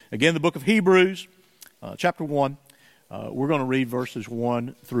Again, the book of Hebrews, chapter 1. We're going to read verses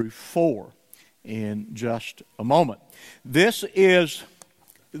 1 through 4 in just a moment. This is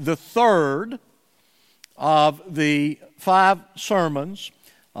the third of the 5 sermons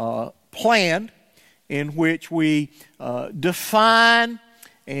planned in which we define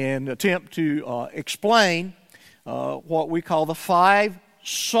and attempt to explain what we call the 5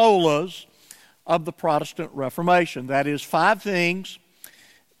 solas of the Protestant Reformation. That is 5 things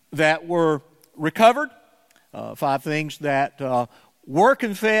that were recovered, 5 things that were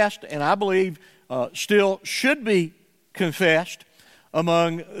confessed, and I believe still should be confessed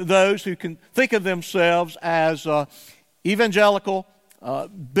among those who can think of themselves as evangelical,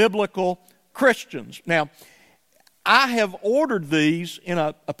 biblical Christians. Now, I have ordered these in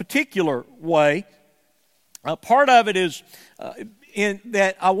a particular way. Part of it is in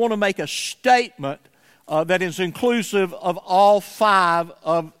that I want to make a statement that is inclusive of all 5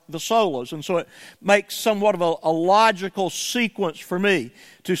 of the solas. And so it makes somewhat of a logical sequence for me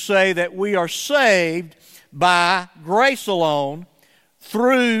to say that we are saved by grace alone,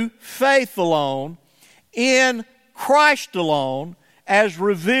 through faith alone, in Christ alone, as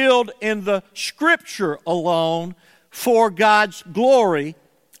revealed in the Scripture alone, for God's glory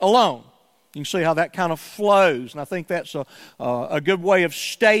alone. You can see how that kind of flows, and I think that's a good way of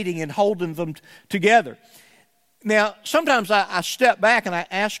stating and holding them together. Now, sometimes I step back and I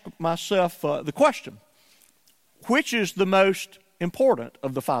ask myself the question, which is the most important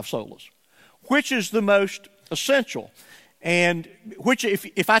of the 5 solas? Which is the most essential? And which,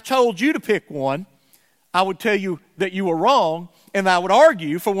 if I told you to pick one, I would tell you that you were wrong, and I would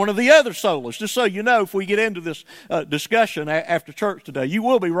argue for one of the other solas. Just so you know, if we get into this discussion after church today, you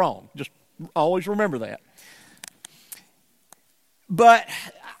will be wrong. Just always remember that. But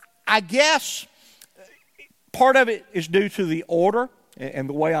I guess part of it is due to the order and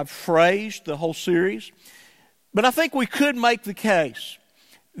the way I've phrased the whole series. But I think we could make the case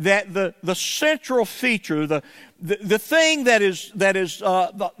that the central feature, the thing that is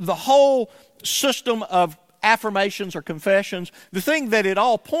the whole system of affirmations or confessions, the thing that it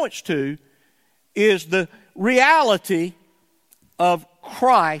all points to is the reality of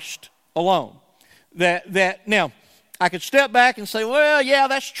Christ alone. That now, I could step back and say, well, yeah,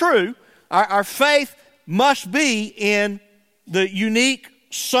 that's true. Our faith must be in the unique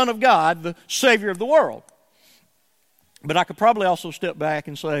Son of God, the Savior of the world. But I could probably also step back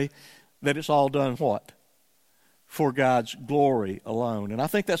and say that it's all done what? For God's glory alone. And I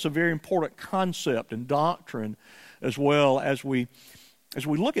think that's a very important concept and doctrine as well as we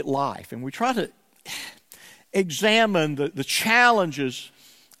look at life and we try to examine the challenges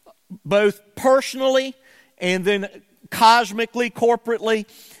both personally and then cosmically, corporately.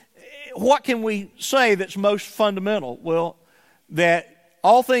 What can we say that's most fundamental? Well, that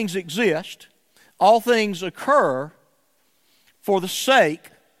all things exist, all things occur for the sake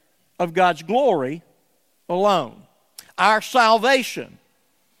of God's glory alone. Our salvation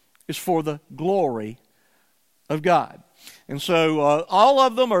is for the glory of God. And so all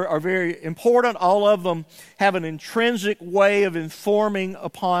of them are very important. All of them have an intrinsic way of informing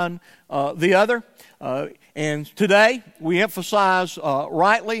upon the other. And today we emphasize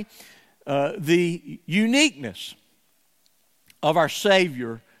rightly the uniqueness of our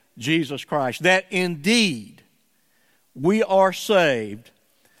Savior, Jesus Christ. That indeed we are saved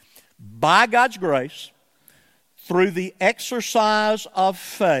by God's grace through the exercise of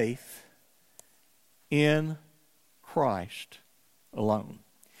faith in Christ alone.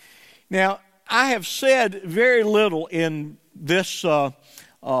 Now, I have said very little in this,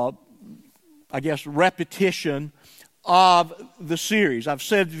 repetition of the series. I've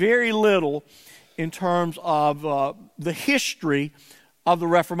said very little in terms of the history of the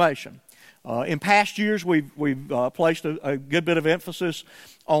Reformation. In past years, we've placed a good bit of emphasis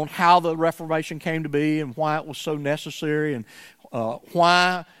on how the Reformation came to be and why it was so necessary, and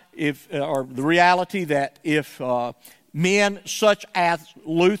why, or the reality that if men such as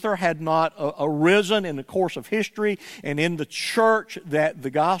Luther had not arisen in the course of history and in the church, that the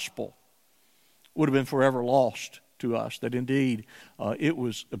gospel would have been forever lost to us, that indeed it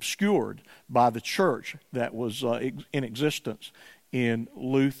was obscured by the church that was in existence in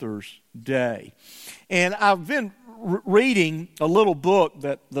Luther's day. And I've been reading a little book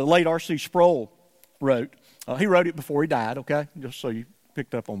that the late R.C. Sproul wrote. He wrote it before he died, okay? Just so you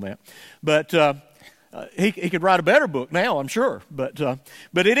picked up on that. But he could write a better book now, I'm sure. But at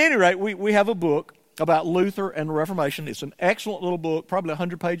any rate, we have a book about Luther and the Reformation. It's an excellent little book, probably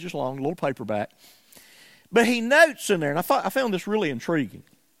 100 pages long, a little paperback. But he notes in there, and I found this really intriguing,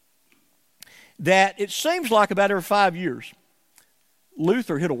 that it seems like about every 5 years,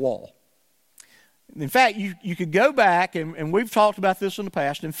 Luther hit a wall. In fact, you could go back, and we've talked about this in the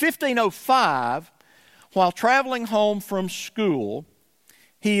past. In 1505, while traveling home from school,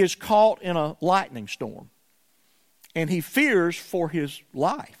 he is caught in a lightning storm. And he fears for his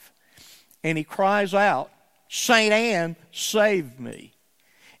life. And he cries out, "Saint Anne, save me."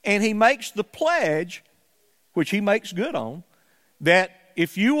 And he makes the pledge, which he makes good on, that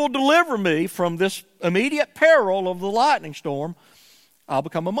if you will deliver me from this immediate peril of the lightning storm, I'll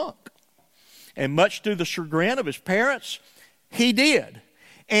become a monk. And much to the chagrin of his parents, he did.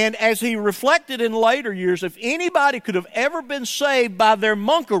 And as he reflected in later years, if anybody could have ever been saved by their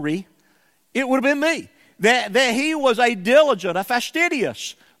monkery, it would have been me. That he was a diligent, a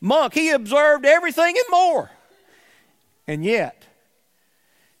fastidious monk. He observed everything and more. And yet,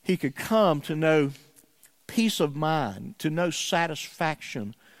 he could come to know peace of mind, to know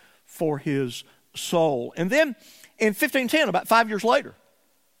satisfaction for his soul. And then in 1510, about 5 years later,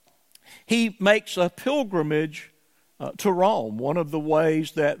 he makes a pilgrimage to Rome. One of the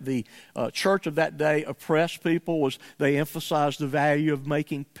ways that the church of that day oppressed people was they emphasized the value of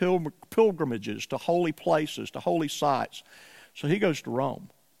making pilgrimages to holy places, to holy sites. So he goes to Rome.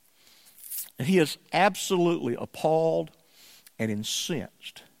 And he is absolutely appalled and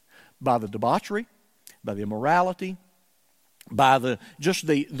incensed by the debauchery, by the immorality, by the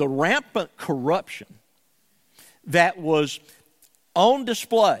rampant corruption that was on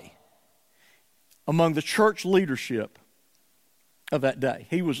display among the church leadership of that day.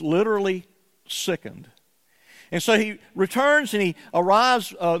 He was literally sickened. And so he returns and he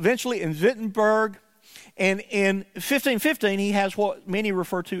arrives eventually in Wittenberg. And in 1515, he has what many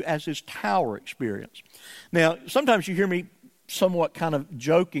refer to as his tower experience. Now, sometimes you hear me somewhat kind of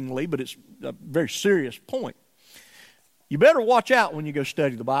jokingly, but it's a very serious point. You better watch out when you go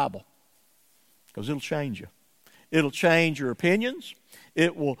study the Bible, because it'll change you. It'll change your opinions.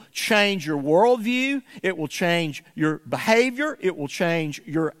 It will change your worldview. It will change your behavior. It will change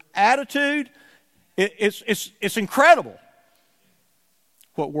your attitude. It's incredible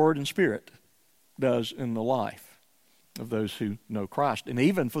what Word and Spirit does in the life of those who know Christ, and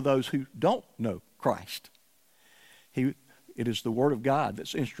even for those who don't know Christ. It is the Word of God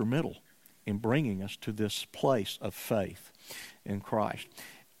that's instrumental in bringing us to this place of faith in Christ.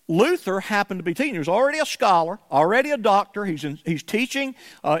 Luther happened to be teaching. He was already a scholar, already a doctor. He's teaching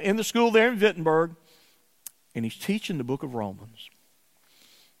in the school there in Wittenberg, and he's teaching the book of Romans.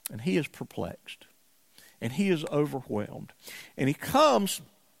 And he is perplexed, and he is overwhelmed. And he comes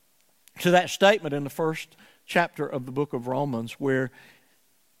to that statement in the first chapter of the book of Romans where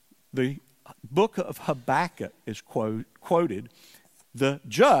the book of Habakkuk is quoted, "The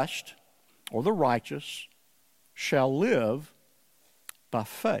just," or the righteous, "shall live by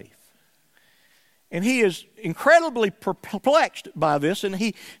faith." And he is incredibly perplexed by this, and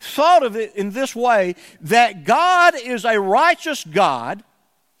he thought of it in this way, that God is a righteous God,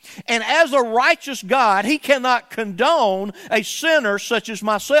 and as a righteous God, he cannot condone a sinner such as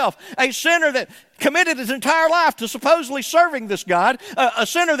myself, a sinner that committed his entire life to supposedly serving this God, a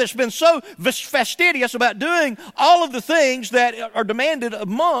sinner that's been so fastidious about doing all of the things that are demanded of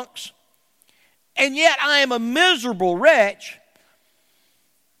monks, and yet I am a miserable wretch.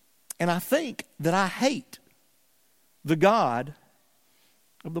 And I think that I hate the God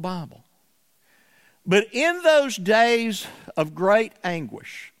of the Bible. But in those days of great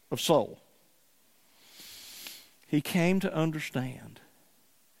anguish of soul, he came to understand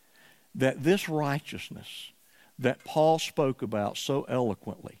that this righteousness that Paul spoke about so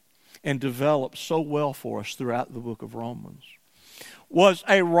eloquently and developed so well for us throughout the book of Romans was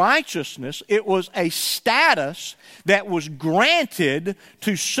a righteousness, it was a status that was granted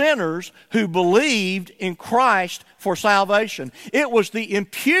to sinners who believed in Christ for salvation. It was the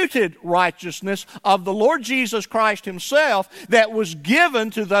imputed righteousness of the Lord Jesus Christ himself that was given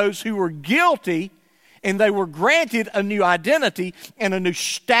to those who were guilty, and they were granted a new identity and a new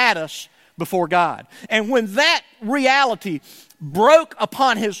status before God. And when that reality broke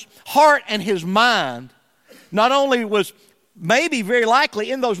upon his heart and his mind, not only was maybe very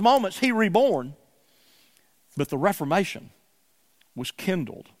likely in those moments he reborn, but the Reformation was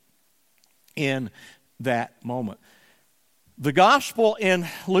kindled in that moment. The gospel in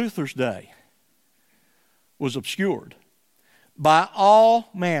Luther's day was obscured by all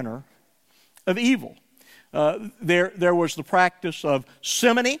manner of evil. There was the practice of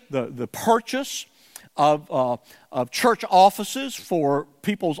simony, the purchase of church offices for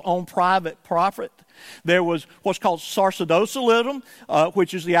people's own private profit. There was what's called sacerdotalism,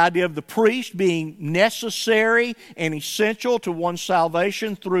 which is the idea of the priest being necessary and essential to one's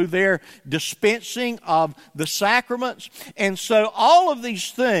salvation through their dispensing of the sacraments. And so all of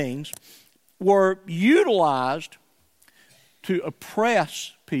these things were utilized to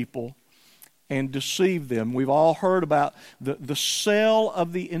oppress people and deceive them. We've all heard about the sale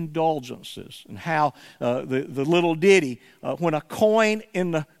of the indulgences and how the little ditty, when a coin in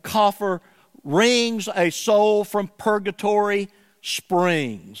the coffer rings, a soul from purgatory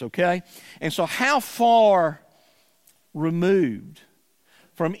springs, okay? And so how far removed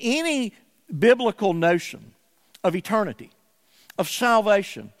from any biblical notion of eternity, of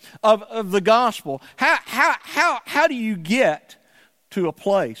salvation, of the gospel, how do you get to a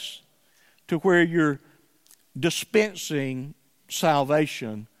place to where you're dispensing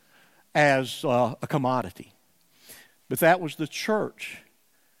salvation as a commodity? But that was the church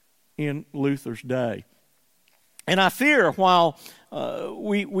in Luther's day. And I fear while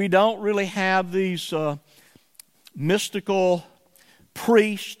we don't really have these mystical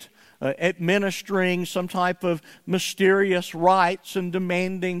priests administering some type of mysterious rites and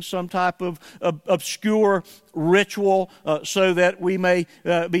demanding some type of obscure ritual so that we may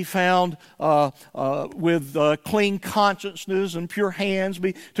be found with clean consciences and pure hands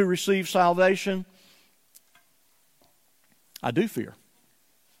to receive salvation. I do fear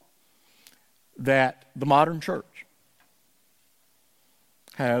that the modern church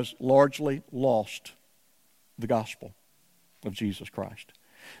has largely lost the gospel of Jesus Christ.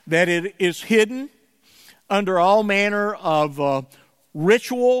 That it is hidden under all manner of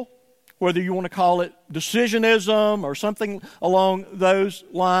ritual, whether you want to call it decisionism or something along those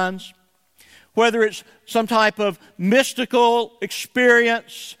lines, whether it's some type of mystical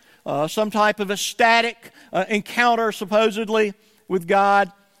experience, some type of ecstatic encounter supposedly with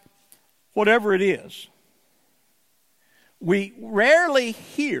God. Whatever it is, we rarely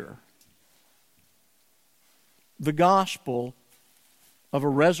hear the gospel of a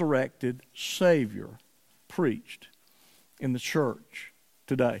resurrected Savior preached in the church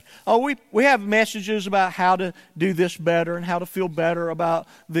today. Oh, we have messages about how to do this better and how to feel better about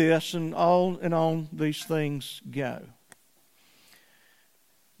this, and on these things go.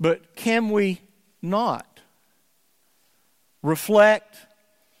 But can we not reflect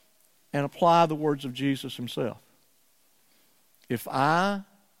and apply the words of Jesus himself? If I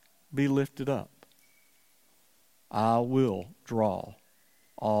be lifted up, I will draw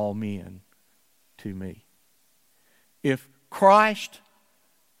all men to me. If Christ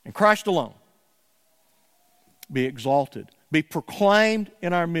and Christ alone be exalted, be proclaimed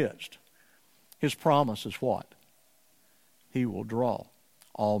in our midst, his promise is what? He will draw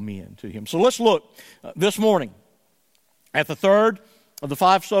all men to him. So let's look this morning at the third of the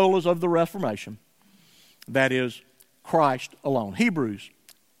five solas of the Reformation, that is Christ alone. Hebrews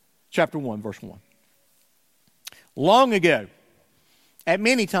chapter 1, verse 1. Long ago, at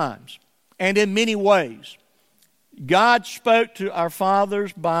many times and in many ways, God spoke to our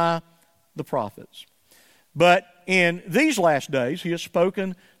fathers by the prophets. But in these last days, he has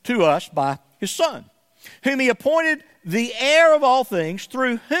spoken to us by his Son, whom he appointed the heir of all things,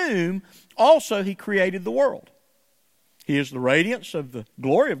 through whom also he created the world. He is the radiance of the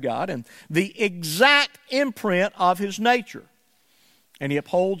glory of God and the exact imprint of his nature. And he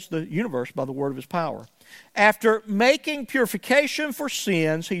upholds the universe by the word of his power. After making purification for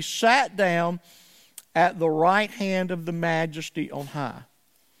sins, he sat down at the right hand of the Majesty on high,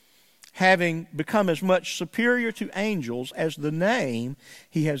 having become as much superior to angels as the name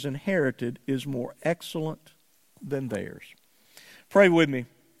he has inherited is more excellent than theirs. Pray with me,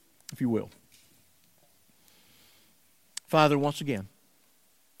 if you will. Father, once again,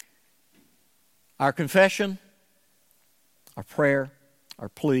 our confession, our prayer, our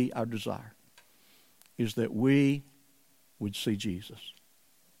plea, our desire is that we would see Jesus.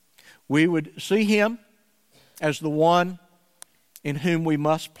 We would see him as the one in whom we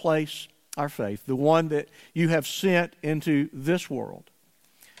must place our faith, the one that you have sent into this world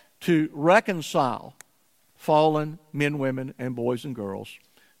to reconcile fallen men, women, and boys and girls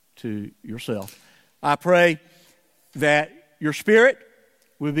to yourself. I pray that your Spirit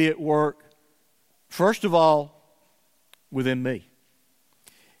will be at work, first of all, within me.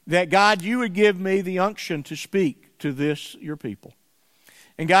 That, God, you would give me the unction to speak to this, your people.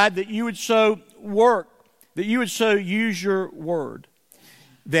 And, God, that you would so work, that you would so use your word,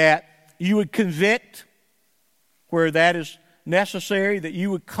 that you would convict where that is necessary, that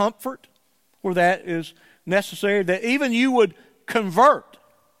you would comfort where that is necessary, that even you would convert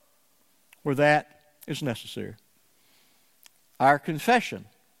where that is necessary. Our confession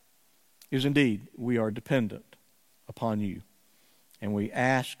is indeed we are dependent upon you. And we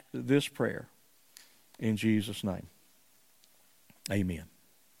ask this prayer in Jesus' name. Amen.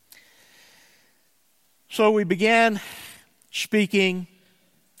 So we began speaking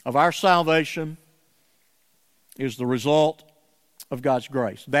of our salvation is the result of God's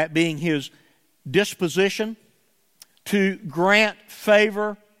grace. That being His disposition to grant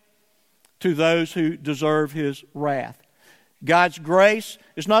favor to those who deserve His wrath. God's grace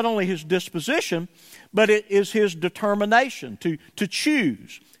is not only His disposition, but it is His determination to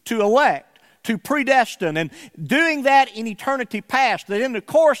choose, to elect, to predestine, and doing that in eternity past, that in the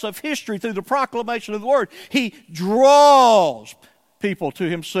course of history through the proclamation of the Word, He draws people to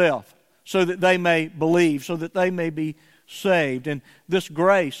Himself so that they may believe, so that they may be saved. And this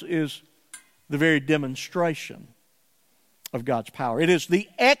grace is the very demonstration of God's power. It is the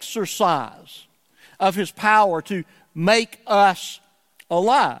exercise of His power to make us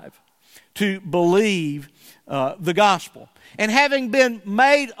alive, to believe the gospel. And having been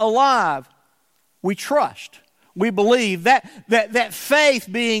made alive, we trust. We believe that faith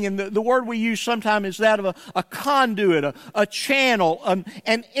being, and the word we use sometimes is that of a conduit, a channel,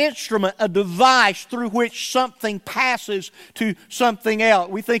 an instrument, a device through which something passes to something else.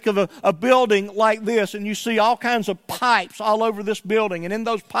 We think of a building like this, and you see all kinds of pipes all over this building, and in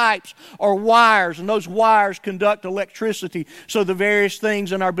those pipes are wires, and those wires conduct electricity so the various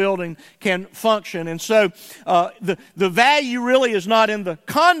things in our building can function. And so the value really is not in the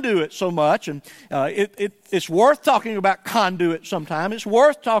conduit so much, and it's worth talking about conduit sometime. It's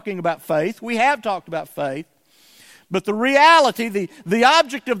worth talking about faith. We have talked about faith. But the reality, the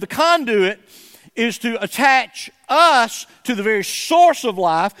object of the conduit is to attach us to the very source of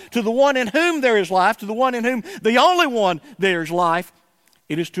life, to the one in whom there is life, to the one in whom the only one there is life.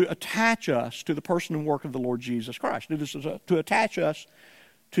 It is to attach us to the person and work of the Lord Jesus Christ. It is to attach us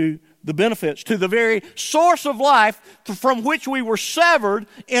to the benefits, to the very source of life from which we were severed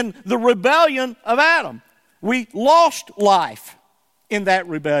in the rebellion of Adam. We lost life in that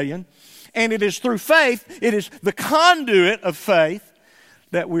rebellion, and it is through faith, it is the conduit of faith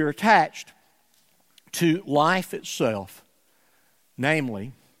that we're attached to life itself,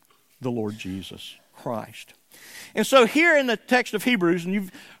 namely the Lord Jesus Christ. And so here in the text of Hebrews, and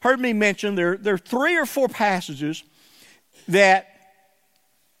you've heard me mention, there are 3 or 4 passages that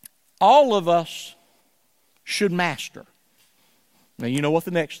all of us should master. Now you know what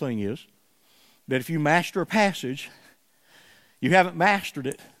the next thing is. That if you master a passage, you haven't mastered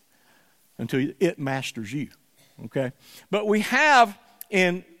it until it masters you. Okay? But we have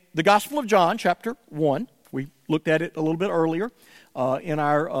in the Gospel of John, chapter 1, we looked at it a little bit earlier in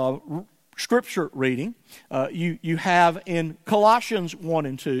our scripture reading. You have in Colossians 1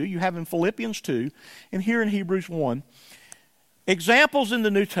 and 2, you have in Philippians 2, and here in Hebrews 1, examples in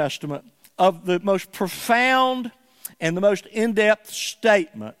the New Testament of the most profound and the most in-depth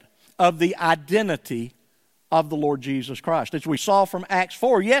statement of the identity of the Lord Jesus Christ. As we saw from Acts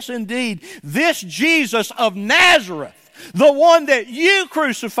 4, yes, indeed, this Jesus of Nazareth, the one that you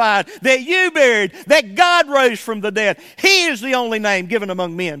crucified, that you buried, that God raised from the dead, He is the only name given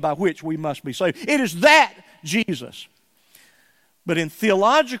among men by which we must be saved. It is that Jesus. But in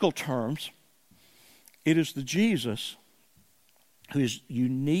theological terms, it is the Jesus who is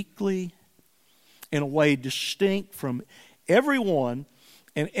uniquely, in a way, distinct from everyone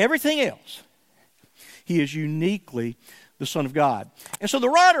and everything else. He is uniquely the Son of God. And so the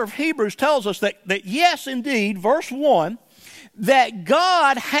writer of Hebrews tells us that yes, indeed, verse 1, that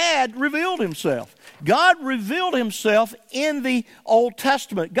God had revealed Himself. God revealed Himself in the Old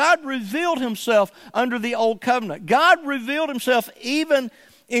Testament. God revealed Himself under the Old Covenant. God revealed Himself even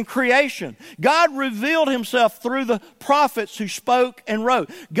in creation. God revealed Himself through the prophets who spoke and wrote.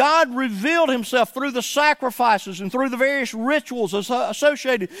 God revealed Himself through the sacrifices and through the various rituals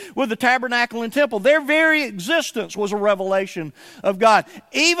associated with the tabernacle and temple. Their very existence was a revelation of God.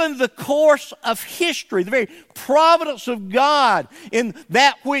 Even the course of history, the very providence of God in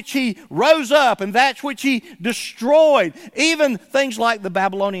that which He rose up and that which He destroyed, even things like the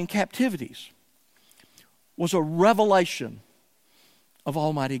Babylonian captivities, was a revelation of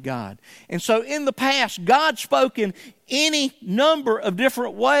Almighty God. And so in the past, God spoke in any number of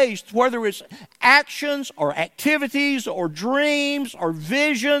different ways, whether it's actions or activities or dreams or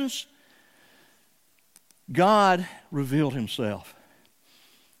visions. God revealed Himself.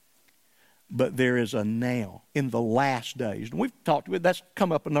 But there is a now in the last days. And we've talked about that's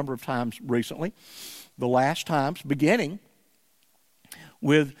come up a number of times recently. The last times, beginning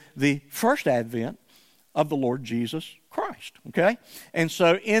with the first advent of the Lord Jesus Christ, okay? And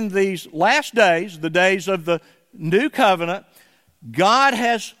so in these last days, the days of the new covenant, God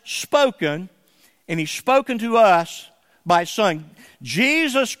has spoken, and He's spoken to us by His Son.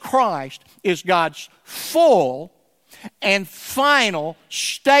 Jesus Christ is God's full and final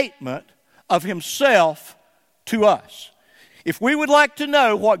statement of Himself to us. If we would like to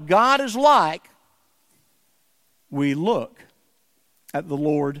know what God is like, we look at the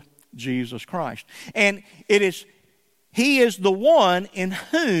Lord Jesus Christ. And He is the one in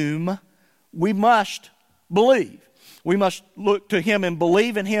whom we must believe. We must look to Him and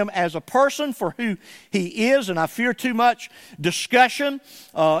believe in Him as a person for who He is. And I fear too much discussion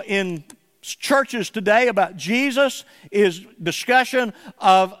in churches today about Jesus is discussion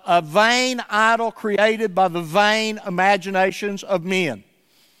of a vain idol created by the vain imaginations of men.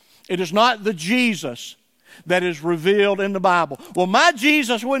 It is not the Jesus that is revealed in the Bible. Well, my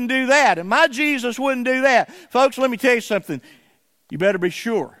Jesus wouldn't do that, and my Jesus wouldn't do that. Folks, let me tell you something. You better be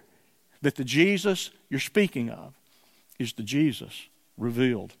sure that the Jesus you're speaking of is the Jesus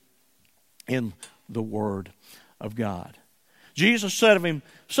revealed in the Word of God. Jesus said of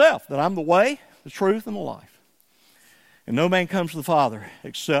Himself that I'm the way, the truth, and the life. And no man comes to the Father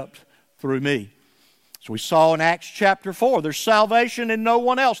except through me. So we saw in Acts chapter 4, there's salvation in no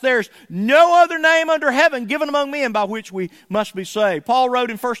one else. There's no other name under heaven given among men by which we must be saved. Paul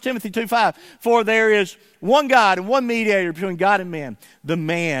wrote in 1 Timothy 2:5, for there is one God and one mediator between God and men, the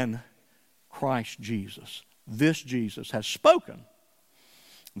man Christ Jesus. This Jesus has spoken.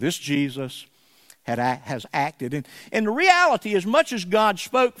 This Jesus has acted. And the reality, as much as God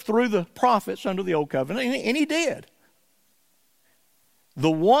spoke through the prophets under the Old Covenant, and He did,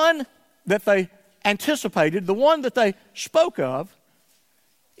 the one that they anticipated, the one that they spoke of,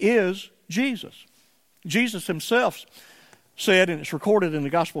 is Jesus. Jesus Himself said, and it's recorded in the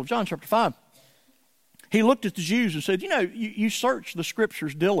Gospel of John chapter 5, He looked at the Jews and said, you search the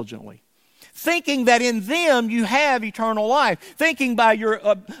Scriptures diligently, thinking that in them you have eternal life, thinking by your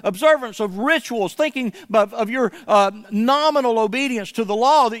observance of rituals, thinking of your nominal obedience to the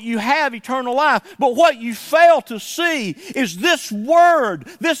law that you have eternal life. But what you fail to see is this Word,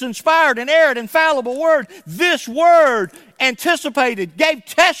 this inspired, inerrant, infallible Word, this Word anticipated, gave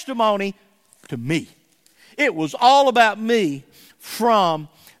testimony to me. It was all about me from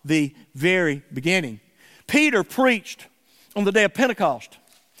the very beginning. Peter preached on the day of Pentecost,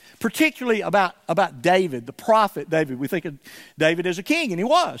 particularly about David, the prophet David. We think of David as a king, and he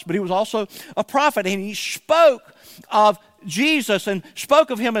was, but he was also a prophet. And he spoke of Jesus and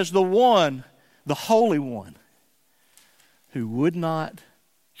spoke of Him as the one, the Holy One, who would not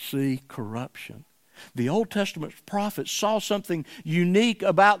see corruption. The Old Testament prophets saw something unique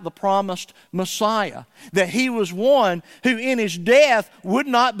about the promised Messiah, that He was one who in His death would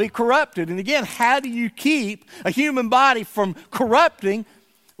not be corrupted. And again, how do you keep a human body from corrupting?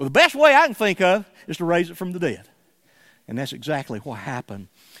 Well, the best way I can think of is to raise it from the dead. And that's exactly what happened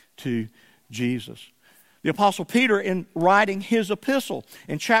to Jesus. The Apostle Peter, in writing his epistle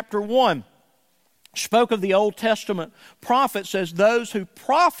in chapter 1, spoke of the Old Testament prophets as those who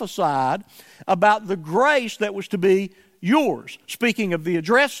prophesied about the grace that was to be yours, speaking of the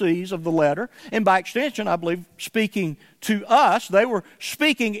addressees of the letter, and by extension, I believe, speaking to us. They were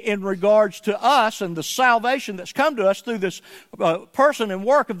speaking in regards to us and the salvation that's come to us through this person and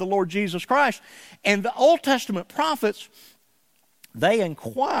work of the Lord Jesus Christ. And the Old Testament prophets, they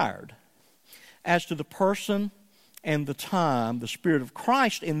inquired as to the person and the time the Spirit of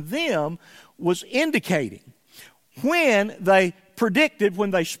Christ in them was indicating when they predicted,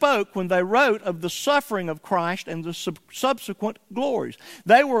 when they spoke, when they wrote of the suffering of Christ and the subsequent glories.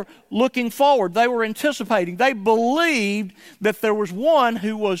 They were looking forward. They were anticipating. They believed that there was one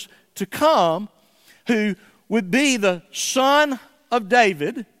who was to come, who would be the Son of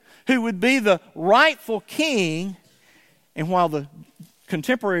David, who would be the rightful king. And while the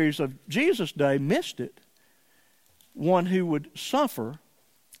contemporaries of Jesus' day missed it, one who would suffer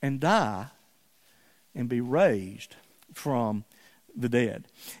and die and be raised from the dead.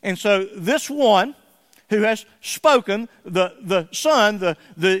 And so this one who has spoken, the Son,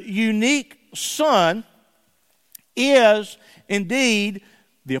 the unique Son, is indeed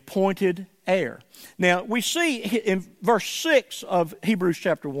the appointed heir. Now, we see in verse 6 of Hebrews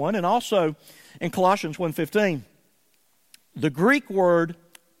chapter 1 and also in Colossians 1:15, the Greek word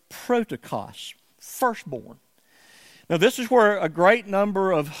protokos, firstborn. Now, this is where a great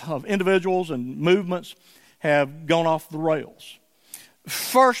number of individuals and movements have gone off the rails.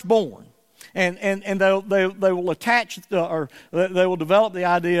 Firstborn. And they will attach, or they will develop the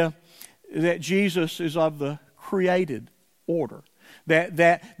idea that Jesus is of the created order.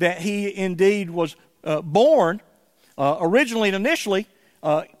 That He indeed was born originally and initially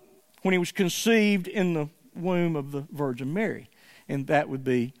when he was conceived in the womb of the Virgin Mary. And that would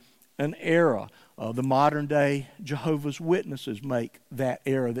be an era. The modern day Jehovah's Witnesses make that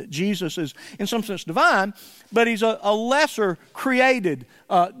era, that Jesus is in some sense divine, but he's a lesser created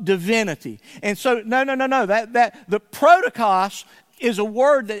divinity. And so, no. That the protokos is a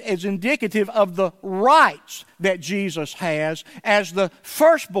word that is indicative of the rights that Jesus has as the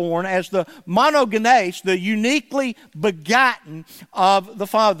firstborn, as the monogenes, the uniquely begotten of the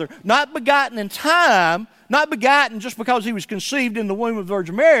Father. Not begotten in time, not begotten just because he was conceived in the womb of the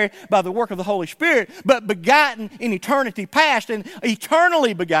Virgin Mary by the work of the Holy Spirit, but begotten in eternity past and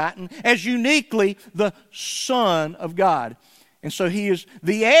eternally begotten as uniquely the Son of God. And so he is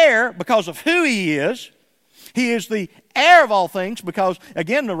the heir because of who he is. He is the heir of all things because,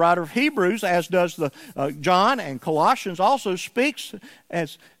 again, the writer of Hebrews, as does the John and Colossians, also speaks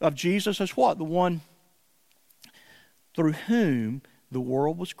of Jesus as what? The one through whom the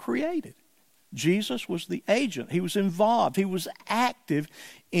world was created. Jesus was the agent. He was involved. He was active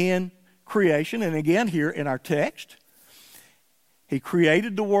in creation. And again, here in our text, he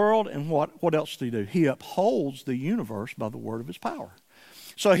created the world, and what else did he do? He upholds the universe by the word of his power.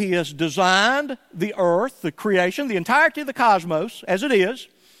 So he has designed the earth, the creation, the entirety of the cosmos as it is,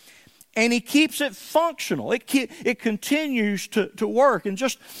 and he keeps it functional. It continues to work. And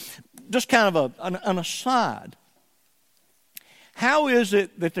just kind of an aside, how is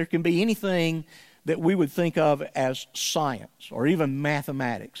it that there can be anything that we would think of as science or even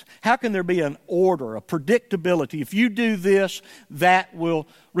mathematics? How can there be an order, a predictability? If you do this, that will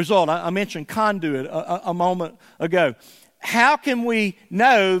result. I mentioned conduit a moment ago. How can we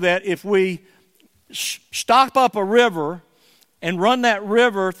know that if we stop up a river and run that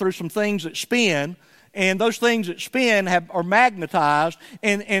river through some things that spin, and those things that spin are magnetized,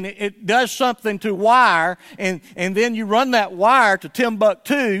 and it does something to wire, and then you run that wire to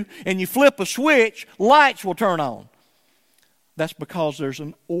Timbuktu, and you flip a switch, lights will turn on? That's because there's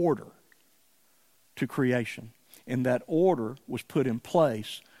an order to creation, and that order was put in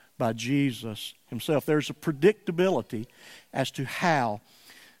place by Jesus himself. There's a predictability as to how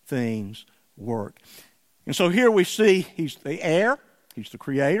things work. And so here we see he's the heir, he's the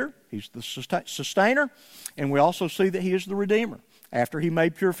creator, he's the sustainer, and we also see that he is the redeemer. After he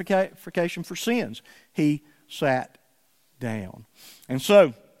made purification for sins, he sat down. And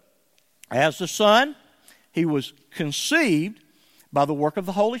so, as the Son, he was conceived by the work of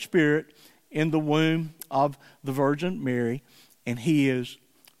the Holy Spirit in the womb of the Virgin Mary, and he is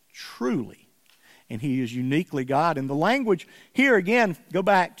truly, and he is uniquely God. And the language here again, go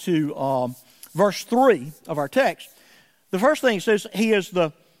back to verse 3 of our text. The first thing it says, he is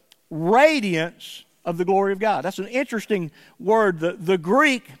the radiance of the glory of God. That's an interesting word. The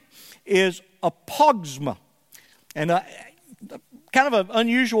Greek is apogsma. And kind of an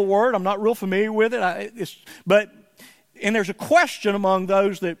unusual word. I'm not real familiar with it. And there's a question among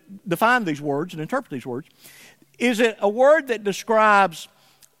those that define these words and interpret these words. Is it a word that describes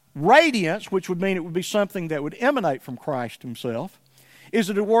radiance, which would mean it would be something that would emanate from Christ himself? Is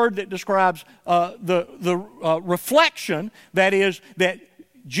it a word that describes the reflection, that is, that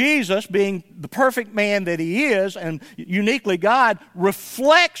Jesus, being the perfect man that he is and uniquely God,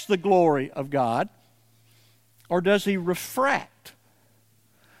 reflects the glory of God? Or does he refract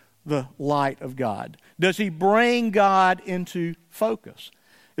the light of God? Does he bring God into focus?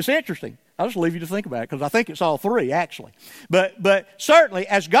 It's interesting. I'll just leave you to think about it because I think it's all three, actually. But certainly,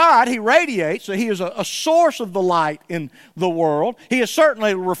 as God, he radiates, so he is a source of the light in the world. He is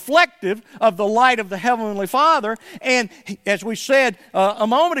certainly reflective of the light of the Heavenly Father. And as we said a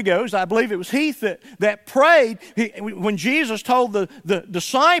moment ago, I believe it was Heath that prayed, when Jesus told the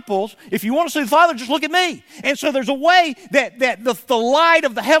disciples, if you want to see the Father, just look at me. And so there's a way that the light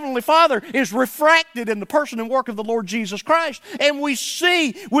of the Heavenly Father is refracted in the person and work of the Lord Jesus Christ. And we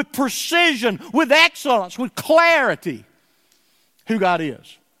see with precision, with excellence, with clarity, who God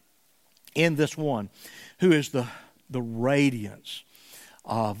is in this one who is the radiance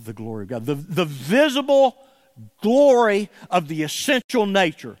of the glory of God, the visible glory of the essential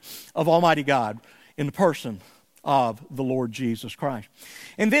nature of Almighty God in the person of the Lord Jesus Christ.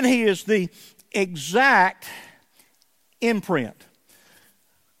 And then he is the exact imprint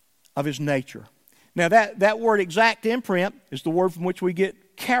of his nature. Now that word exact imprint is the word from which we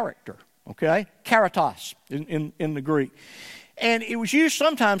get character. Okay? Karatos in the Greek. And it was used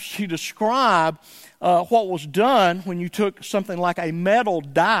sometimes to describe what was done when you took something like a metal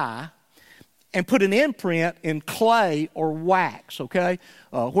die and put an imprint in clay or wax, okay?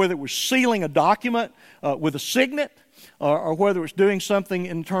 Whether it was sealing a document with a signet, or whether it was doing something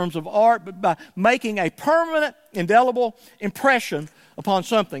in terms of art, but by making a permanent, indelible impression upon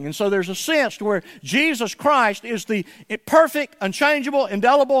something. And so there's a sense to where Jesus Christ is the perfect, unchangeable,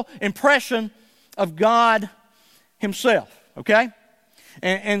 indelible impression of God Himself, okay?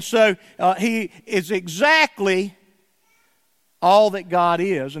 And so He is exactly all that God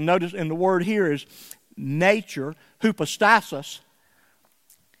is. And notice, and the word here is nature, hypostasis.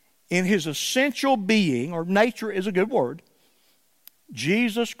 In His essential being, or nature is a good word,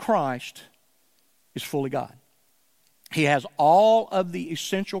 Jesus Christ is fully God. He has all of the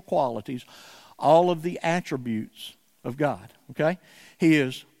essential qualities, all of the attributes of God, okay? He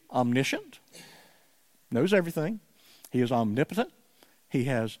is omniscient, knows everything. He is omnipotent. He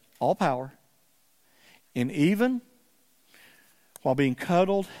has all power. And even while being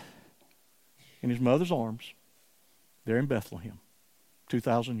cuddled in His mother's arms there in Bethlehem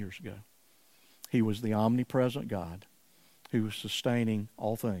 2,000 years ago, He was the omnipresent God who was sustaining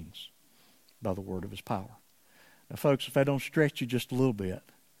all things by the word of His power. Now, folks, if that don't stretch you just a little bit,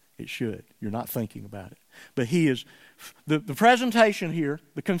 it should. You're not thinking about it. But He is, the presentation here,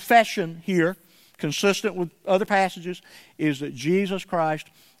 the confession here, consistent with other passages, is that Jesus Christ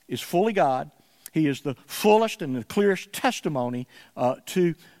is fully God. He is the fullest and the clearest testimony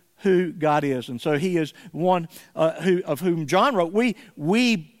to who God is. And so He is one of whom John wrote, the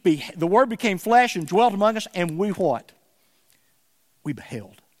Word became flesh and dwelt among us, and we what? We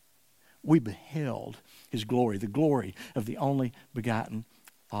beheld. We beheld His glory, the glory of the only begotten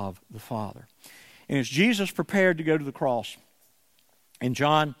of the Father. And as Jesus prepared to go to the cross, in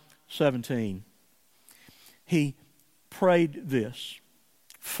John 17, He prayed this: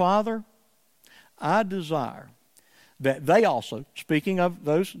 Father, I desire that they also, speaking of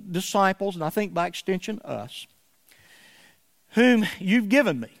those disciples, and I think by extension us, whom You've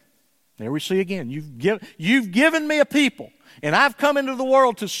given me. There we see again, you've given me a people, and I've come into the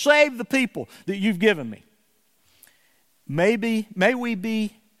world to save the people that You've given me. May they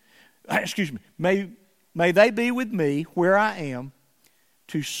be with me where I am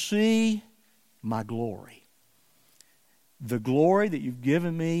to see my glory. The glory that You've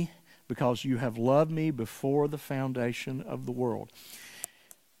given me because You have loved me before the foundation of the world.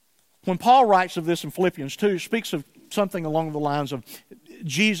 When Paul writes of this in Philippians 2, he speaks of something along the lines of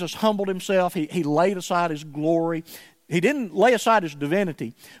Jesus humbled Himself. He laid aside His glory. He didn't lay aside His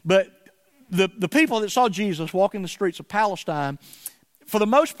divinity, but the people that saw Jesus walking the streets of Palestine, for the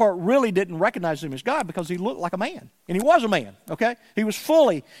most part, really didn't recognize Him as God because He looked like a man. And He was a man, okay? He was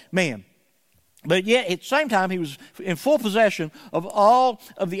fully man. But yet, at the same time, He was in full possession of all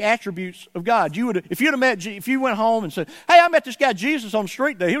of the attributes of God. If you went home and said, "Hey, I met this guy Jesus on the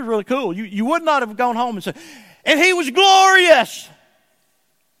street today. He was really cool," you would not have gone home and said, "And he was glorious,"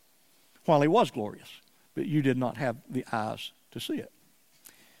 while He was glorious. But you did not have the eyes to see it.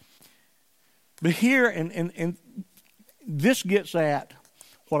 But here, and this gets at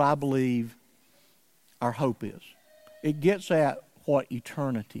what I believe our hope is. It gets at what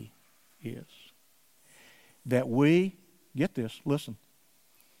eternity is. That we, get this, listen,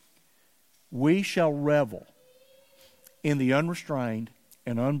 we shall revel in the unrestrained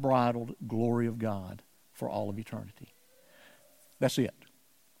and unbridled glory of God for all of eternity. That's it.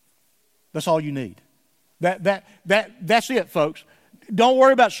 That's all you need. That's it, folks. Don't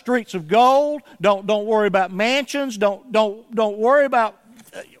worry about streets of gold. Don't worry about mansions. Don't worry about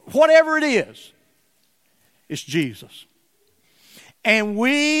whatever it is. It's Jesus. And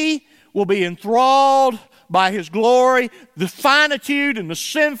we will be enthralled by His glory. The finitude and the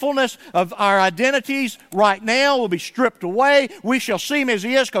sinfulness of our identities right now will be stripped away. We shall see Him as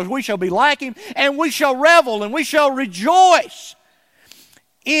He is because we shall be like Him. And we shall revel and we shall rejoice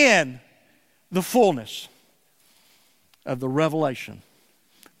in the fullness of the revelation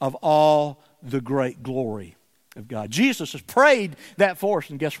of all the great glory of God. Jesus has prayed that for us,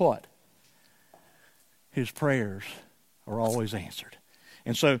 and guess what? His prayers are always answered.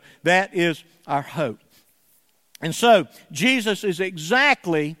 And so that is our hope. And so Jesus is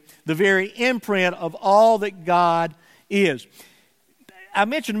exactly the very imprint of all that God is. I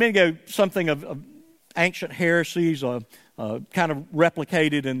mentioned a minute ago something of ancient heresies kind of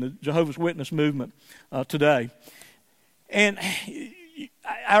replicated in the Jehovah's Witness movement today. And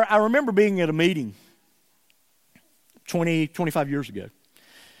I remember being at a meeting 25 years ago.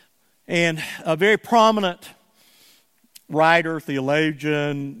 And a very prominent writer,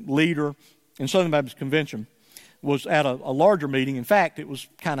 theologian, leader in Southern Baptist Convention was at a larger meeting. In fact, it was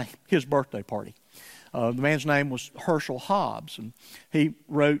kind of his birthday party. The man's name was Herschel Hobbs, and he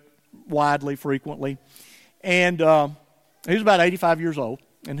wrote widely, frequently. And he was about 85 years old,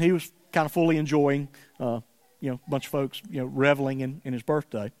 and he was kind of fully enjoying, a bunch of folks, reveling in his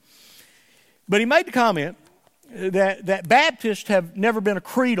birthday. But he made the comment that Baptists have never been a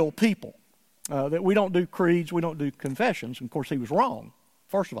creedal people, that we don't do creeds, we don't do confessions. And of course, he was wrong,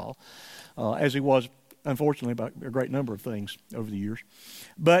 first of all, as he was, unfortunately, about a great number of things over the years.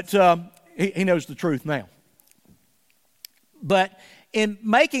 But he knows the truth now. But in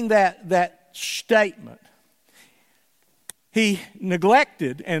making that statement, he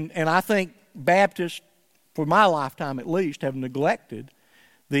neglected, and I think Baptists, for my lifetime at least, have neglected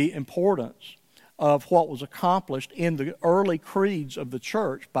the importance of what was accomplished in the early creeds of the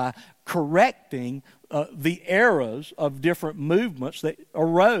church by correcting the eras of different movements that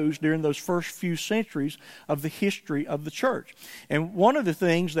arose during those first few centuries of the history of the church. And one of the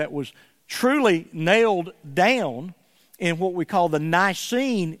things that was truly nailed down in what we call the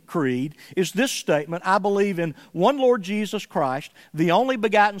Nicene Creed is this statement: I believe in one Lord Jesus Christ, the only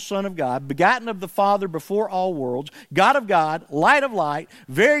begotten Son of God, begotten of the Father before all worlds, God of God, light of light,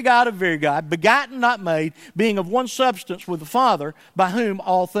 very God of very God, begotten not made, being of one substance with the Father, by whom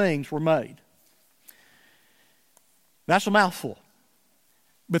all things were made. That's a mouthful.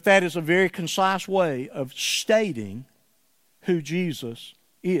 But that is a very concise way of stating who Jesus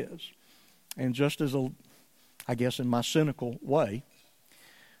is. And just as I guess in my cynical way,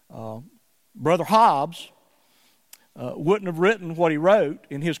 Brother Hobbes wouldn't have written what he wrote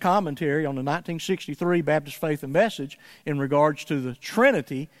in his commentary on the 1963 Baptist Faith and Message in regards to the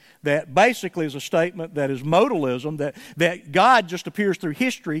Trinity, that basically is a statement that is modalism, that God just appears through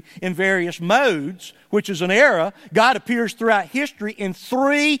history in various modes, which is an error. God appears throughout history in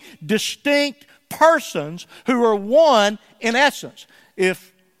three distinct persons who are one in essence.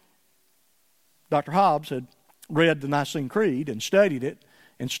 If Dr. Hobbes had read the Nicene Creed and studied it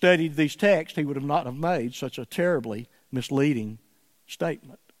and studied these texts, he would not have made such a terribly misleading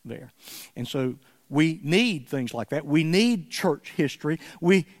statement there. And so we need things like that. We need church history.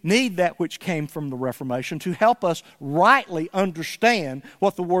 We need that which came from the Reformation to help us rightly understand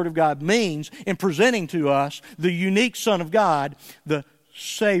what the Word of God means in presenting to us the unique Son of God, the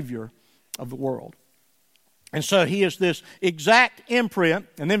Savior of the world. And so he is this exact imprint.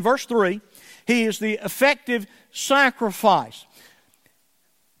 And then verse 3, he is the effective sacrifice.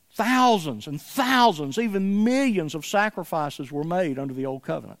 Thousands and thousands, even millions of sacrifices were made under the Old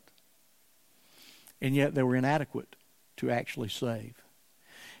Covenant. And yet they were inadequate to actually save.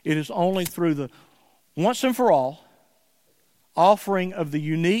 It is only through the once and for all offering of the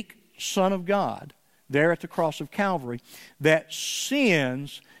unique Son of God there at the cross of Calvary that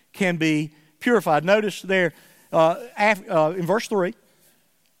sins can be purified. Notice there in verse 3,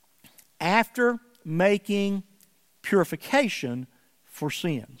 after making purification for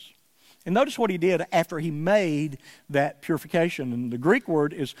sins. And notice what he did after he made that purification. And the Greek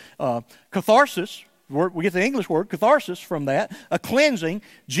word is catharsis. We get the English word catharsis from that, a cleansing.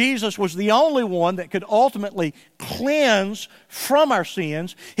 Jesus was the only one that could ultimately cleanse from our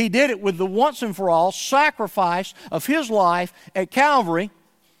sins. He did it with the once and for all sacrifice of his life at Calvary.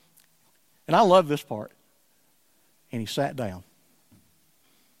 And I love this part. And he sat down.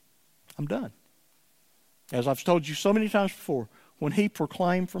 I'm done. As I've told you so many times before, when he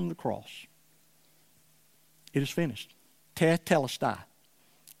proclaimed from the cross, it is finished. Tetelestai.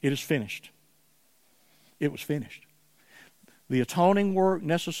 It is finished. It was finished. The atoning work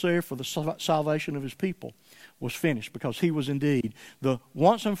necessary for the salvation of his people was finished, because he was indeed the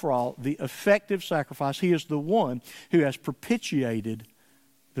once and for all, the effective sacrifice. He is the one who has propitiated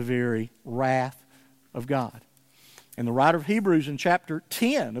the very wrath of God. And the writer of Hebrews in chapter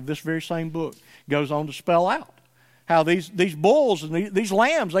 10 of this very same book goes on to spell out how these bulls and these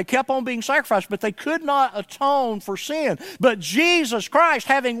lambs, they kept on being sacrificed, but they could not atone for sin. But Jesus Christ,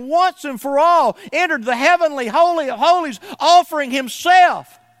 having once and for all entered the heavenly holy of holies, offering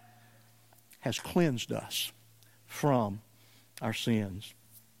himself, has cleansed us from our sins.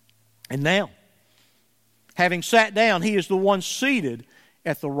 And now, having sat down, he is the one seated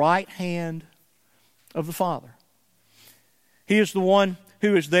at the right hand of the Father. He is the one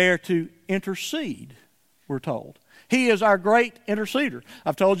who is there to intercede, we're told. He is our great interceder.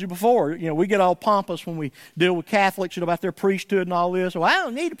 I've told you before, we get all pompous when we deal with Catholics, about their priesthood and all this. Well, I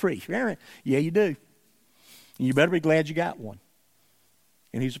don't need a priest. Yeah, you do. And you better be glad you got one.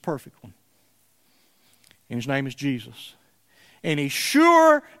 And he's a perfect one. And his name is Jesus. And he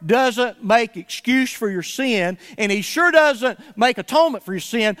sure doesn't make excuse for your sin, and he sure doesn't make atonement for your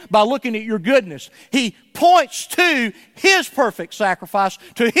sin by looking at your goodness. He points to his perfect sacrifice,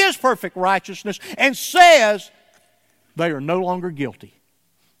 to his perfect righteousness, and says they are no longer guilty.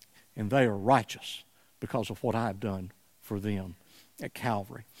 and they are righteous because of what I have done for them at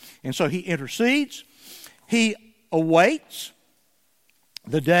Calvary. And so he intercedes. He awaits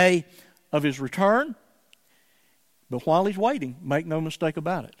the day of his return. But while he's waiting, make no mistake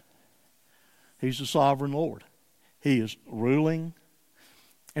about it, he's the sovereign Lord. He is ruling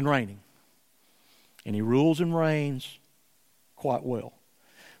and reigning. And he rules and reigns quite well.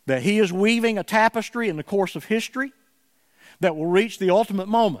 That he is weaving a tapestry in the course of history that will reach the ultimate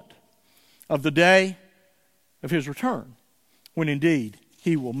moment of the day of his return, when indeed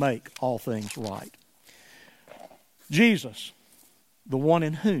he will make all things right. Jesus, the one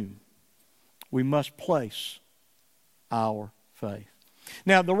in whom we must place our faith.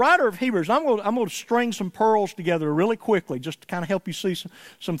 Now, the writer of Hebrews, I'm going to string some pearls together really quickly just to kind of help you see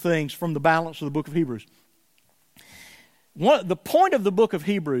some things from the balance of the book of Hebrews. The point of the book of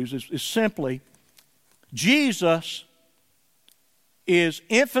Hebrews is simply Jesus is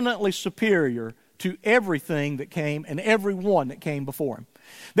infinitely superior to everything that came and everyone that came before him.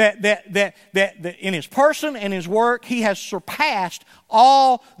 That in his person and his work, he has surpassed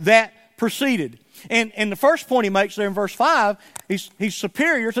all that preceded. And the first point he makes there in verse 5, he's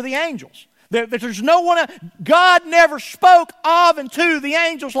superior to the angels. There's no one else. God never spoke of and to the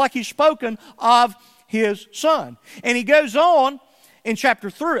angels like he's spoken of his Son. And he goes on in chapter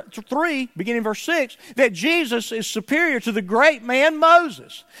 3, beginning in verse 6, that Jesus is superior to the great man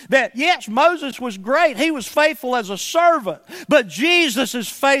Moses. That, yes, Moses was great. He was faithful as a servant. But Jesus is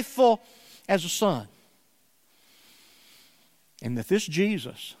faithful as a son. And that this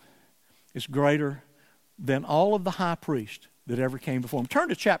Jesus is greater than all of the high priests that ever came before him. Turn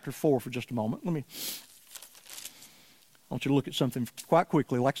to chapter 4 for just a moment. I want you to look at something quite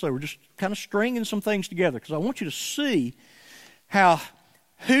quickly. Like I say, we're just kind of stringing some things together because I want you to see how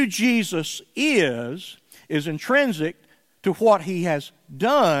who Jesus is intrinsic to what he has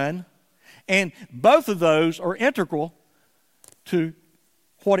done, and both of those are integral to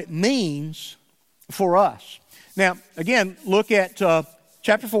what it means for us. Now, again, look at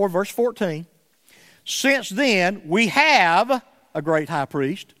chapter 4, verse 14. Since then, we have a great high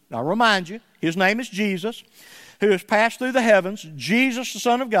priest. I'll remind you, his name is Jesus, who has passed through the heavens, Jesus, the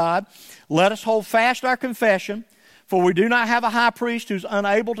Son of God. Let us hold fast our confession, for we do not have a high priest who's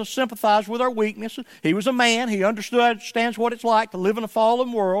unable to sympathize with our weaknesses. He was a man. He understands what it's like to live in a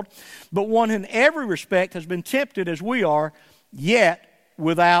fallen world, but one in every respect has been tempted as we are, yet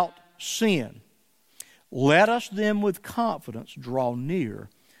without sin. Let us then with confidence draw near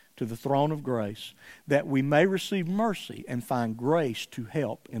to the throne of grace, that we may receive mercy and find grace to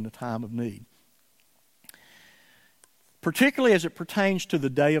help in the time of need. Particularly as it pertains to the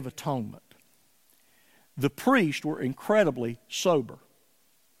Day of Atonement, the priests were incredibly sober,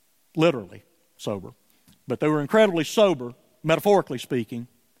 literally sober, but they were incredibly sober, metaphorically speaking,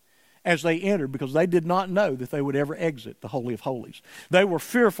 as they entered, because they did not know that they would ever exit the Holy of Holies. They were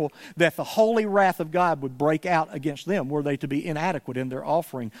fearful that the holy wrath of God would break out against them were they to be inadequate in their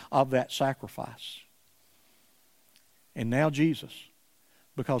offering of that sacrifice. And now Jesus,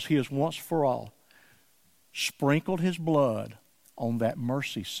 because he has once for all sprinkled his blood on that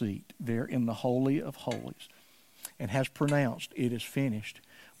mercy seat there in the Holy of Holies and has pronounced it is finished,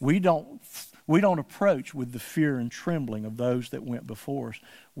 we don't approach with the fear and trembling of those that went before us.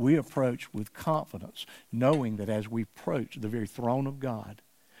 We approach with confidence, knowing that as we approach the very throne of God,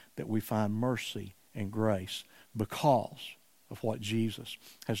 that we find mercy and grace because of what Jesus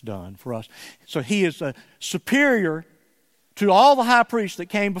has done for us. So he is superior to all the high priests that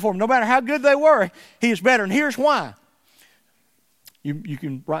came before him. No matter how good they were, he is better. And here's why. You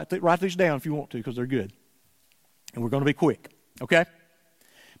can write these down if you want to, because they're good. And we're going to be quick, okay?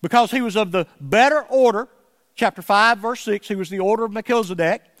 Because he was of the better order, chapter 5, verse 6, he was the order of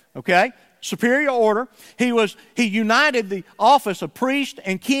Melchizedek, okay? Superior order. He united the office of priest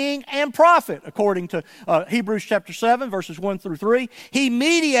and king and prophet, according to Hebrews chapter 7, verses 1 through 3. He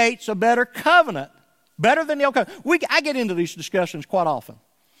mediates a better covenant, better than the old covenant. I get into these discussions quite often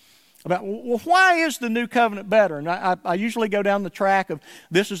about, well, why is the new covenant better? And I usually go down the track of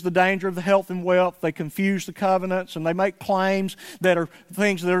this is the danger of the health and wealth. They confuse the covenants and they make claims that are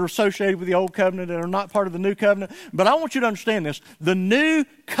things that are associated with the old covenant that are not part of the new covenant. But I want you to understand this. The new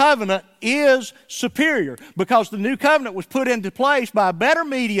covenant is superior because the new covenant was put into place by a better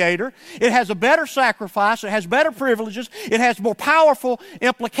mediator. It has a better sacrifice. It has better privileges. It has more powerful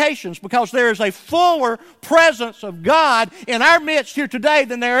implications because there is a fuller presence of God in our midst here today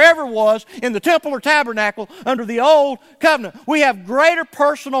than there ever was in the temple or tabernacle under the old covenant. We have greater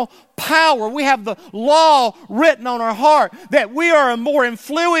personal power. We have the law written on our heart that we are a more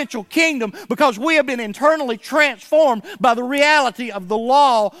influential kingdom because we have been internally transformed by the reality of the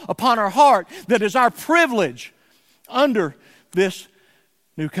law upon our heart that is our privilege under this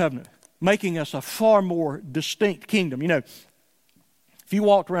new covenant, making us a far more distinct kingdom. You know, if you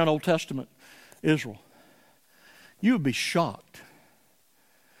walked around Old Testament Israel, you would be shocked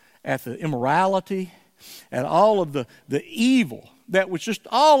at the immorality, at all of the evil that was just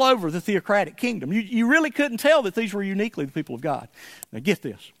all over the theocratic kingdom. You really couldn't tell that these were uniquely the people of God. Now get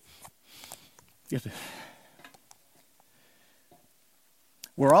this. Get this.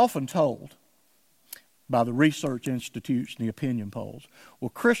 We're often told by the research institutes and the opinion polls, well,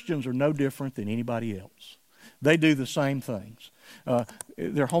 Christians are no different than anybody else. They do the same things.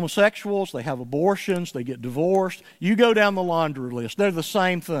 They're homosexuals, they have abortions, they get divorced. You go down the laundry list, they're the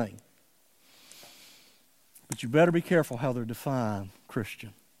same thing. But you better be careful how they're defined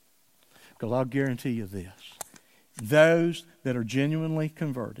Christian. Because I'll guarantee you this. Those that are genuinely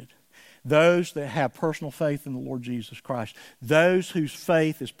converted, those that have personal faith in the Lord Jesus Christ, those whose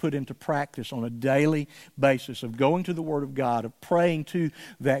faith is put into practice on a daily basis of going to the Word of God, of praying to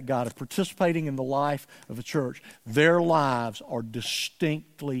that God, of participating in the life of a church, their lives are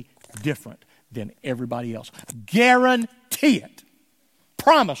distinctly different than everybody else. Guarantee it.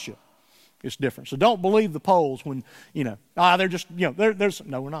 Promise you it's different. So don't believe the polls when, they're just, no,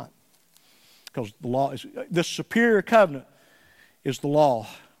 we're not. Because the law is, this superior covenant is the law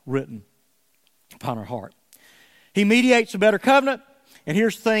written upon our heart. He mediates a better covenant, and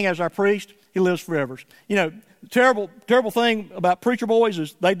here's the thing, as our priest, he lives forever. The terrible thing about preacher boys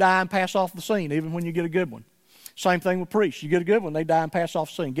is they die and pass off the scene, even when you get a good one. Same thing with priests. You get a good one, they die and pass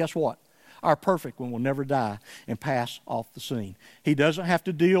off the scene. Guess what? Our perfect one will never die and pass off the scene. He doesn't have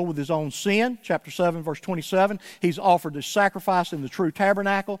to deal with his own sin. Chapter 7, verse 27, he's offered his sacrifice in the true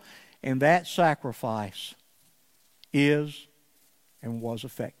tabernacle, and that sacrifice is and was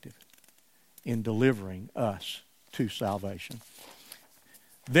effective in delivering us to salvation.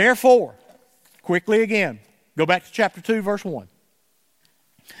 Therefore, quickly again, go back to chapter 2, verse 1.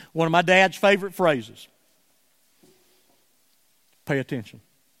 One of my dad's favorite phrases. Pay attention.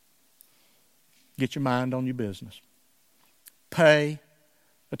 Get your mind on your business. Pay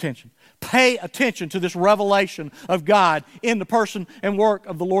attention. Pay attention to this revelation of God in the person and work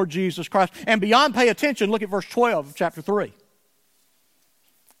of the Lord Jesus Christ. And beyond pay attention, look at verse 12 of chapter 3.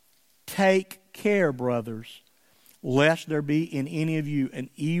 Take care, brothers, lest there be in any of you an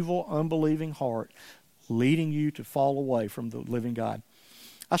evil, unbelieving heart leading you to fall away from the living God.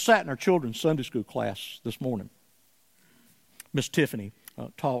 I sat in our children's Sunday school class this morning. Miss Tiffany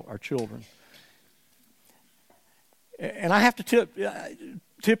taught our children. And I have to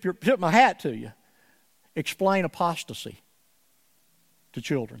tip my hat to you. Explain apostasy to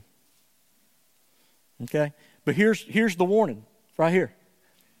children. Okay? But here's the warning right here.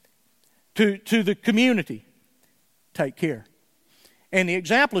 To the community, take care. And the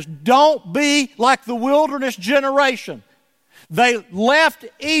example is, don't be like the wilderness generation. They left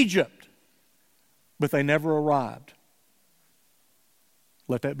Egypt, but they never arrived.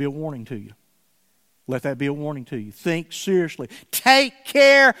 Let that be a warning to you. Let that be a warning to you. Think seriously. Take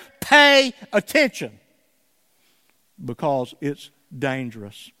care. Pay attention. Because it's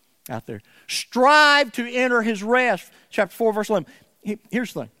dangerous out there. Strive to enter His rest. Chapter 4, verse 11.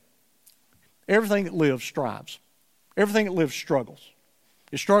 Here's the thing. Everything that lives strives. Everything that lives struggles.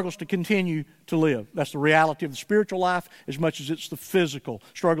 It struggles to continue to live. That's the reality of the spiritual life as much as it's the physical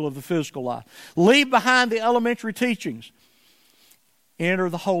struggle of the physical life. Leave behind the elementary teachings. Enter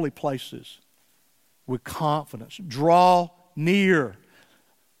the holy places with confidence. Draw near.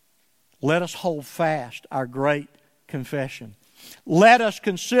 Let us hold fast our great confession. Let us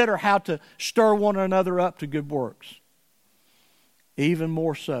consider how to stir one another up to good works. Even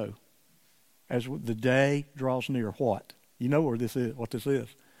more so as the day draws near. What? You know what this is.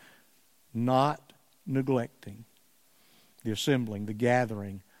 Not neglecting the assembling, the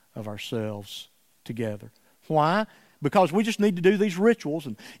gathering of ourselves together. Why? Because we just need to do these rituals,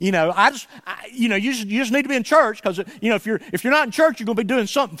 and you just need to be in church because if you're not in church, you're going to be doing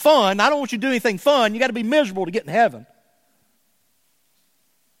something fun. I don't want you to do anything fun. You got to be miserable to get in heaven.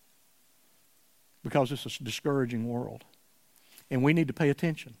 Because it's a discouraging world, and we need to pay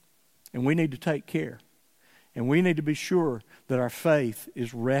attention, and we need to take care, and we need to be sure that our faith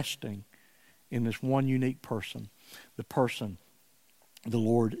is resting in this one unique person, the person, the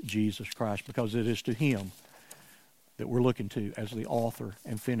Lord Jesus Christ, because it is to Him that we're looking to as the author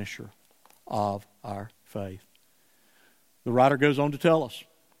and finisher of our faith. The writer goes on to tell us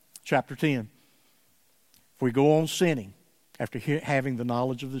chapter 10. If we go on sinning after having the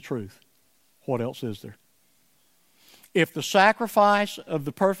knowledge of the truth, what else is there? If the sacrifice of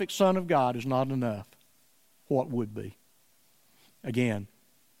the perfect Son of God is not enough, what would be? Again,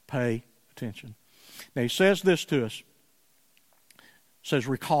 pay attention. Now he says this to us. He says,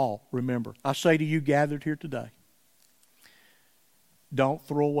 recall, remember. I say to you gathered here today, don't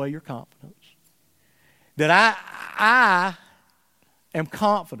throw away your confidence. That I am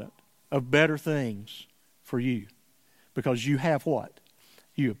confident of better things for you. Because you have what?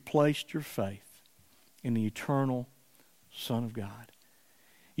 You have placed your faith in the eternal Son of God.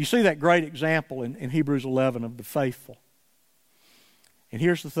 You see that great example in Hebrews 11 of the faithful. And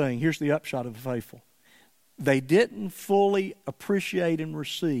here's the thing. Here's the upshot of the faithful. They didn't fully appreciate and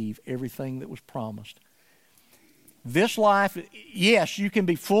receive everything that was promised. This life, yes, you can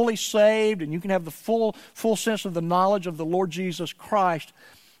be fully saved and you can have the full sense of the knowledge of the Lord Jesus Christ,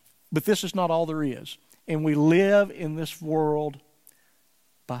 but this is not all there is. And we live in this world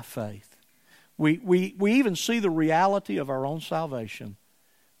by faith. We even see the reality of our own salvation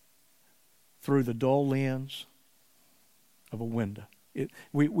through the dull lens of a window.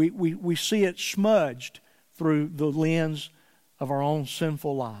 We see it smudged through the lens of our own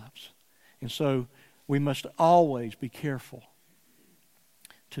sinful lives. And so we must always be careful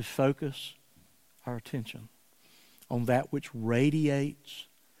to focus our attention on that which radiates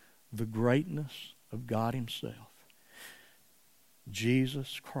the greatness of God Himself.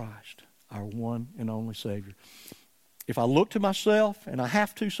 Jesus Christ, our one and only Savior. If I look to myself, and I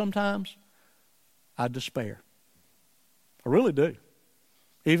have to sometimes, I despair. I really do.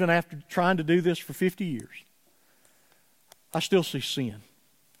 Even after trying to do this for 50 years, I still see sin.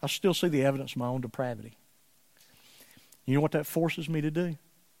 I still see the evidence of my own depravity. You know what that forces me to do?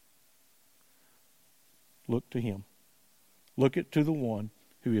 Look to Him. Look to the one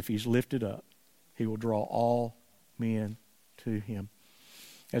who, if He's lifted up, He will draw all men to Him.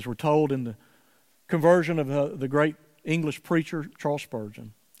 As we're told in the conversion of the great English preacher Charles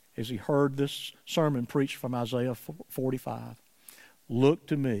Spurgeon, as he heard this sermon preached from Isaiah 45, look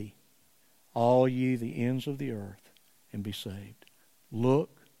to me, all ye the ends of the earth, and be saved. Look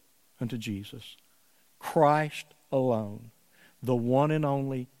unto Jesus, Christ alone, the one and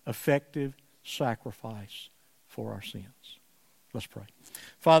only effective sacrifice for our sins. Let's pray.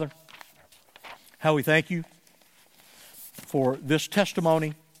 Father, how we thank you for this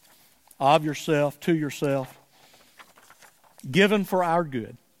testimony of yourself, to yourself, given for our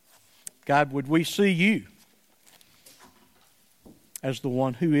good. God, would we see you as the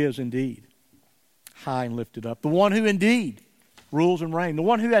one who is indeed high and lifted up, the one who indeed rules and reigns, the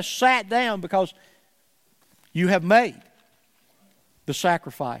one who has sat down because you have made the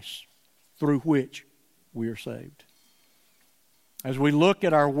sacrifice through which we are saved. As we look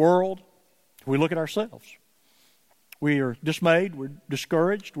at our world, we look at ourselves. We are dismayed, we're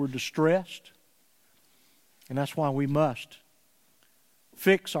discouraged, we're distressed. And that's why we must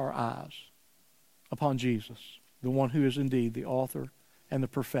fix our eyes upon Jesus, the one who is indeed the author and the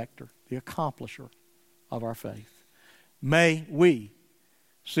perfecter, the accomplisher of our faith. May we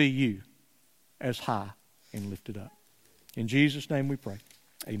see you as high and lifted up. In Jesus' name we pray.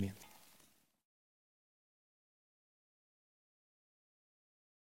 Amen.